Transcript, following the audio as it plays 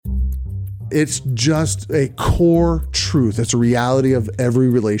It's just a core truth. It's a reality of every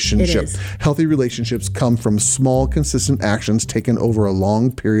relationship. It is. Healthy relationships come from small, consistent actions taken over a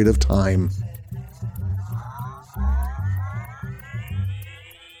long period of time.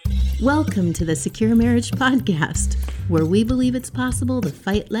 Welcome to the Secure Marriage Podcast, where we believe it's possible to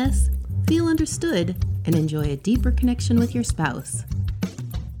fight less, feel understood, and enjoy a deeper connection with your spouse.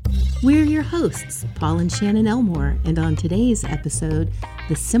 We're your hosts, Paul and Shannon Elmore, and on today's episode,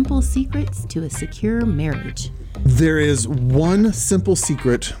 the simple secrets to a secure marriage. There is one simple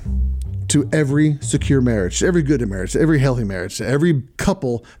secret to every secure marriage, to every good marriage, to every healthy marriage, to every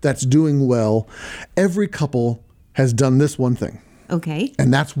couple that's doing well. Every couple has done this one thing. Okay.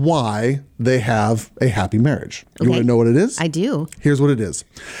 And that's why they have a happy marriage. You Okay. want to know what it is? I do. Here's what it is.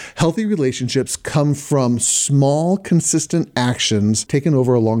 Healthy relationships come from small, consistent actions taken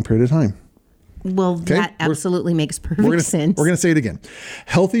over a long period of time. Well, that absolutely makes perfect sense. We're going to say it again.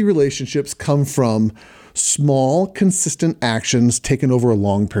 Healthy relationships come from small, consistent actions taken over a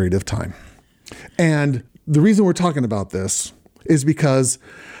long period of time. And the reason we're talking about this is because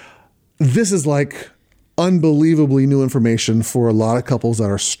this is like unbelievably new information for a lot of couples that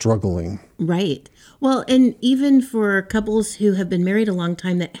are struggling. Right. Well, and even for couples who have been married a long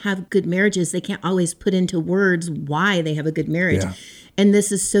time that have good marriages, they can't always put into words why they have a good marriage. Yeah. And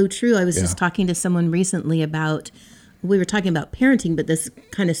this is so true. I was just talking to someone recently we were talking about parenting, but this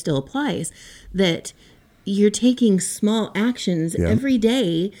kind of still applies, that you're taking small actions every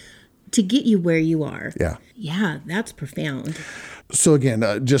day to get you where you are. Yeah. Yeah, that's profound. So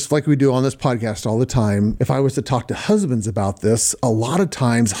again, just like we do on this podcast all the time, if I was to talk to husbands about this, a lot of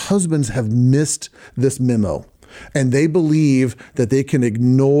times husbands have missed this memo. And they believe that they can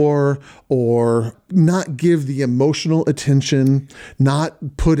ignore or not give the emotional attention,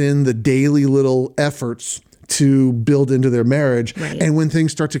 not put in the daily little efforts to build into their marriage. Right. And when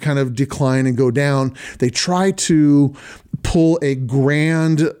things start to kind of decline and go down, they try to pull a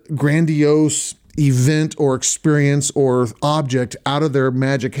grandiose event or experience or object out of their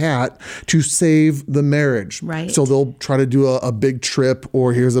magic hat to save the marriage. Right. So they'll try to do a big trip,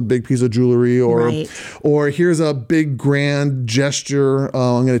 or here's a big piece of jewelry, or here's a big grand gesture.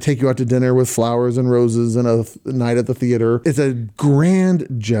 I'm going to take you out to dinner with flowers and roses and a night at the theater. It's a grand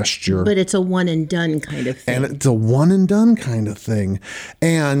gesture. But it's a one and done kind of thing. And it's a one and done kind of thing.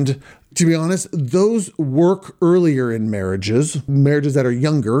 And to be honest, those work earlier in marriages that are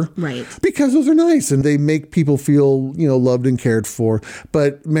younger. Right. Because those are nice and they make people feel, loved and cared for.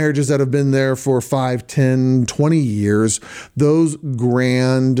 But marriages that have been there for 5, 10, 20 years, those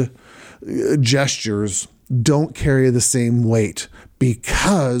grand gestures don't carry the same weight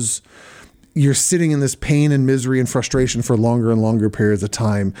because you're sitting in this pain and misery and frustration for longer and longer periods of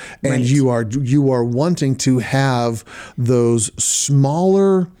time. And Right. you are wanting to have those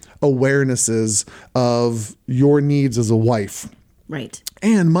smaller awarenesses of your needs as a wife. Right.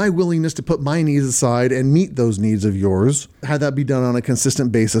 And my willingness to put my needs aside and meet those needs of yours, have that be done on a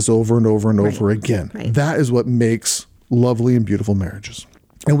consistent basis over and over and over again. Right. That is what makes lovely and beautiful marriages.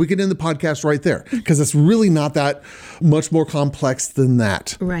 And we can end the podcast right there because it's really not that much more complex than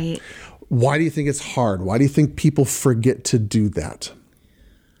that. Right. Why do you think it's hard? Why do you think people forget to do that?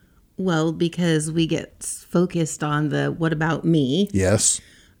 Well, because we get focused on the what about me? Yes.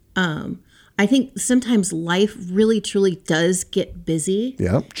 I think sometimes life really truly does get busy.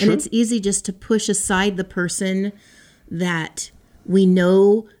 Yeah, and it's easy just to push aside the person that we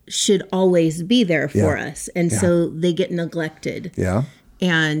know should always be there for us. And so they get neglected. Yeah.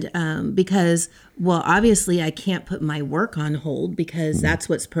 And because, well, obviously I can't put my work on hold because that's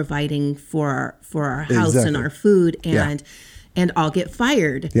what's providing for our house and our food and I'll get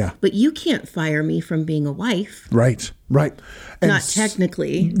fired. Yeah. But you can't fire me from being a wife. Right. And Not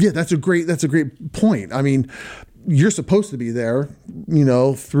technically. Yeah, that's a great point. I mean, you're supposed to be there,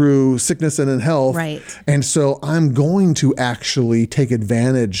 through sickness and in health. Right. And so I'm going to actually take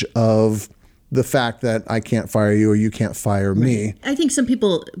advantage of the fact that I can't fire you or you can't fire me. I think some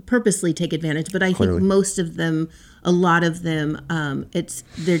people purposely take advantage, but I think most of them, a lot of them,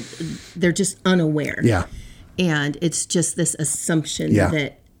 they're just unaware. Yeah. And it's just this assumption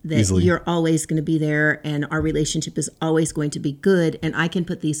that Easily. you're always going to be there and our relationship is always going to be good. And I can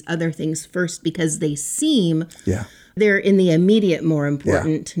put these other things first because they seem they're in the immediate more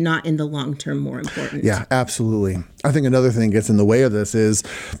important, not in the long-term more important. Yeah, absolutely. I think another thing gets in the way of this is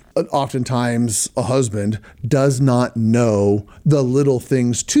oftentimes a husband does not know the little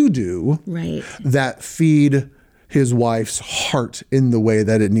things to do that feed his wife's heart in the way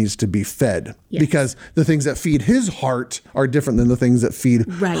that it needs to be fed. Yes. Because the things that feed his heart are different than the things that feed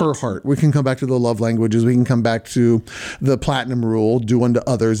her heart. We can come back to the love languages. We can come back to the platinum rule, do unto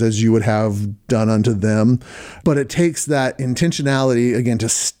others as you would have done unto them. But it takes that intentionality, again, to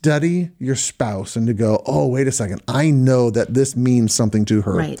study your spouse and to go, oh, wait a second. I know that this means something to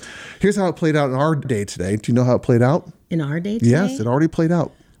her. Right. Here's how it played out in our day today. Do you know how it played out? In our day today? Yes, it already played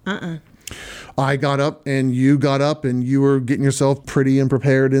out. I got up and you got up and you were getting yourself pretty and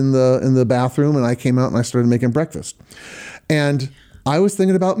prepared in the bathroom, and I came out and I started making breakfast. And I was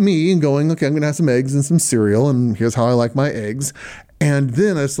thinking about me and going, okay, I'm going to have some eggs and some cereal, and here's how I like my eggs. And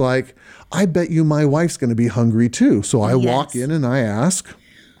then it's like, I bet you my wife's going to be hungry too. So I walk in and I ask,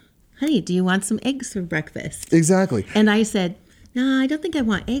 honey, do you want some eggs for breakfast? Exactly. And I said, no, I don't think I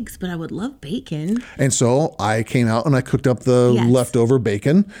want eggs, but I would love bacon. And so I came out and I cooked up the leftover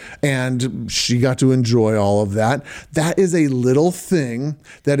bacon, and she got to enjoy all of that. That is a little thing.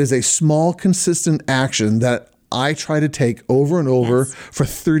 That is a small, consistent action that I try to take over and over for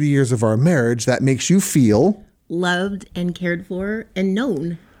 30 years of our marriage. That makes you feel loved and cared for and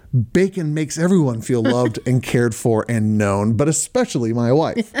known. Bacon makes everyone feel loved and cared for and known, but especially my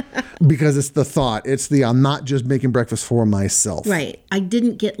wife, because it's the thought. It's the, I'm not just making breakfast for myself. Right. I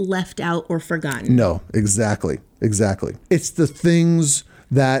didn't get left out or forgotten. No, exactly. It's the things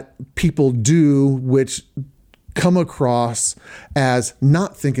that people do which come across as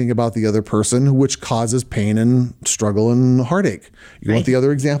not thinking about the other person, which causes pain and struggle and heartache. You want the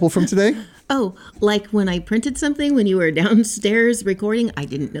other example from today? Oh, like when I printed something when you were downstairs recording. I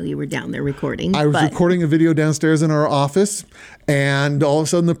didn't know you were down there recording. I was recording a video downstairs in our office, and all of a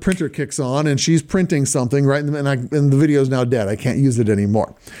sudden the printer kicks on and she's printing something right in the, and the video's now dead. I can't use it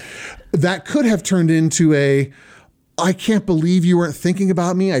anymore. That could have turned into I can't believe you weren't thinking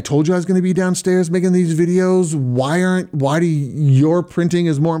about me. I told you I was going to be downstairs making these videos. Why do your printing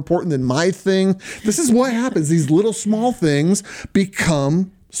is more important than my thing? This is what happens. These little small things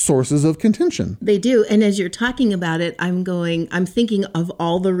become sources of contention. They do. And as you're talking about it, I'm thinking of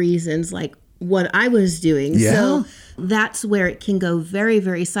all the reasons, like what I was doing. Yeah. So that's where it can go very,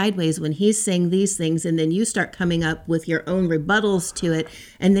 very sideways when he's saying these things, and then you start coming up with your own rebuttals to it,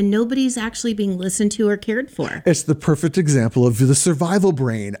 and then nobody's actually being listened to or cared for. It's the perfect example of the survival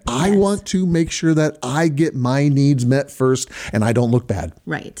brain. Yes. I want to make sure that I get my needs met first and I don't look bad.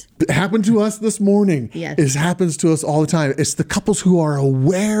 Right. It happened to us this morning. Yes. It happens to us all the time. It's the couples who are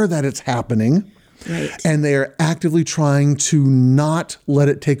aware that it's happening. Right. And they are actively trying to not let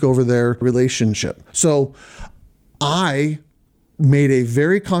it take over their relationship. So I made a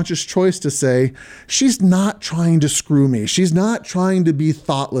very conscious choice to say, she's not trying to screw me. She's not trying to be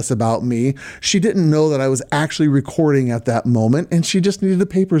thoughtless about me. She didn't know that I was actually recording at that moment, and she just needed the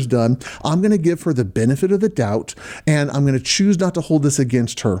papers done. I'm going to give her the benefit of the doubt, and I'm going to choose not to hold this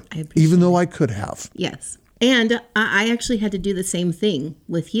against her, even though I could have. Yes. And I actually had to do the same thing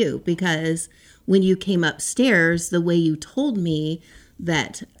with you, because when you came upstairs, the way you told me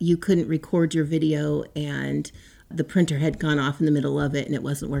that you couldn't record your video and the printer had gone off in the middle of it and it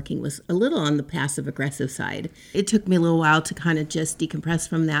wasn't working was a little on the passive aggressive side. It took me a little while to kind of just decompress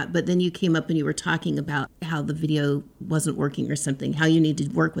from that. But then you came up and you were talking about how the video wasn't working or something, how you need to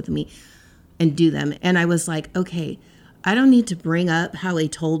work with me and do them. And I was like, okay, I don't need to bring up how he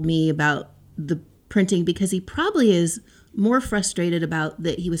told me about the printing, because he probably is more frustrated about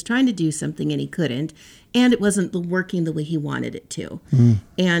that he was trying to do something and he couldn't, and it wasn't working the way he wanted it to.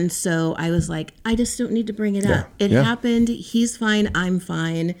 And so I was like, I just don't need to bring it up. It happened. He's fine. I'm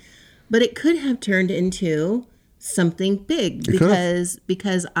fine. But it could have turned into something big because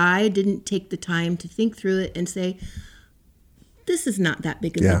I didn't take the time to think through it and say, this is not that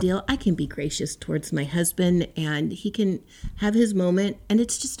big of a deal. I can be gracious towards my husband and he can have his moment, and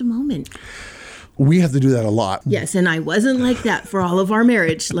it's just a moment. We have to do that a lot. Yes, and I wasn't like that for all of our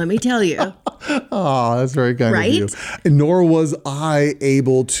marriage, let me tell you. Oh, that's very kind of you. And nor was I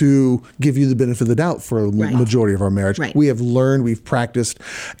able to give you the benefit of the doubt for a majority of our marriage. Right. We have learned, we've practiced,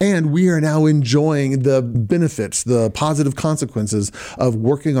 and we are now enjoying the benefits, the positive consequences of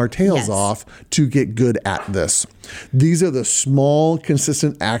working our tails off to get good at this. These are the small,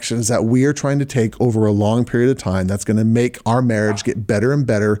 consistent actions that we are trying to take over a long period of time that's going to make our marriage get better and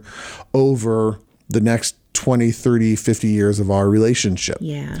better over the next 20, 30, 50 years of our relationship.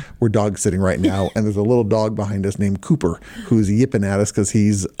 Yeah. We're dog sitting right now, and there's a little dog behind us named Cooper who's yipping at us because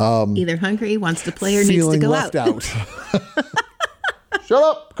he's either hungry, wants to play, or needs to go left out. Shut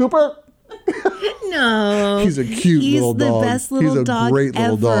up, Cooper. No. He's a cute little dog. He's the best little dog He's a great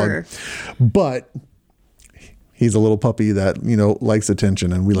little dog. But He's a little puppy that, likes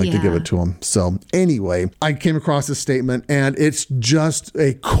attention, and we like to give Yeah. it to him. So anyway, I came across this statement, and it's just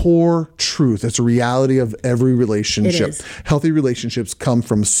a core truth. It's a reality of every relationship. It is. Healthy relationships come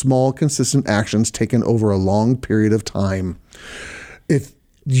from small, consistent actions taken over a long period of time. If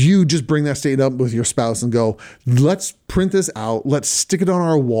you just bring that statement up with your spouse and go, let's print this out. Let's stick it on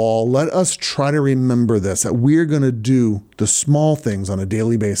our wall. Let us try to remember this, that we're going to do the small things on a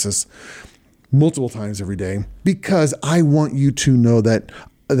daily basis, multiple times every day, because I want you to know that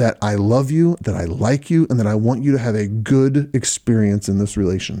I love you, that I like you, and that I want you to have a good experience in this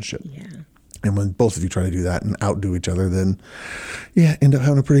relationship. Yeah. And when both of you try to do that and outdo each other, then end up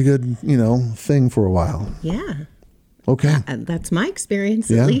having a pretty good, thing for a while. Yeah. Okay. That's my experience,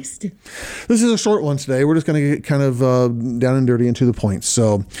 Yeah. at least. This is a short one today. We're just going to get kind of down and dirty and to the point.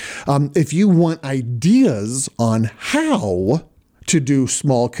 So if you want ideas on how to do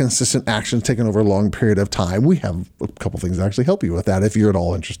small, consistent actions taken over a long period of time, we have a couple things that actually help you with that. If you're at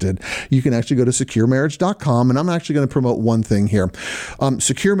all interested, you can actually go to securemarriage.com. And I'm actually going to promote one thing here.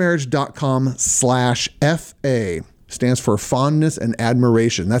 Securemarriage.com/FA. stands for Fondness and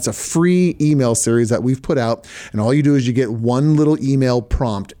Admiration. That's a free email series that we've put out. And all you do is you get one little email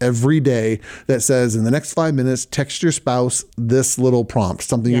prompt every day that says, in the next 5 minutes, text your spouse this little prompt,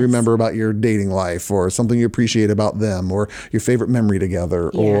 something you Yes. remember about your dating life, or something you appreciate about them, or your favorite memory together,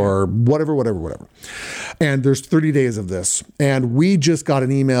 or whatever. And there's 30 days of this. And we just got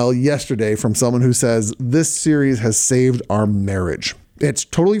an email yesterday from someone who says, this series has saved our marriage. It's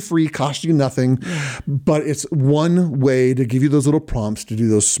totally free, costs you nothing, but it's one way to give you those little prompts to do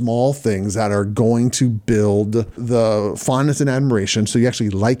those small things that are going to build the fondness and admiration so you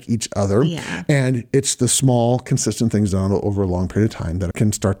actually like each other. Yeah. And it's the small, consistent things done over a long period of time that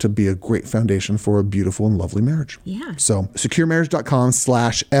can start to be a great foundation for a beautiful and lovely marriage. Yeah. So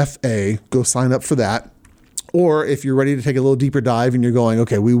securemarriage.com/FA, go sign up for that. Or if you're ready to take a little deeper dive and you're going,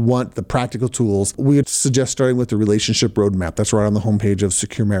 okay, we want the practical tools, we would suggest starting with the relationship roadmap. That's right on the homepage of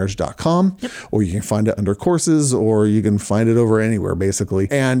securemarriage.com. Yep. Or you can find it under courses, or you can find it over anywhere, basically.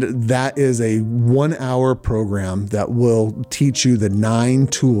 And that is a 1-hour program that will teach you the 9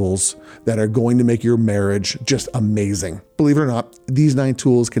 tools that are going to make your marriage just amazing. Believe it or not, these 9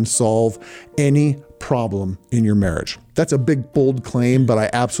 tools can solve any problem in your marriage. That's a big, bold claim, but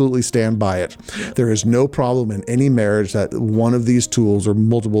I absolutely stand by it. There is no problem in any marriage that one of these tools or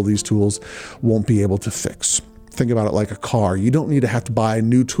multiple of these tools won't be able to fix. Think about it like a car. You don't need to have to buy a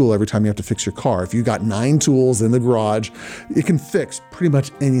new tool every time you have to fix your car. If you got 9 tools in the garage, it can fix pretty much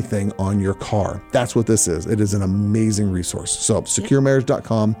anything on your car. That's what this is. It is an amazing resource. So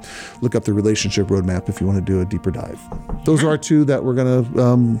securemarriage.com, look up the relationship roadmap if you want to do a deeper dive. Those are our 2 that we're going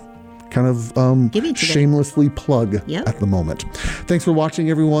to shamelessly plug at the moment. Thanks for watching,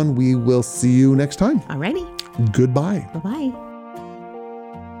 everyone. We will see you next time. Alrighty. Goodbye. Bye-bye.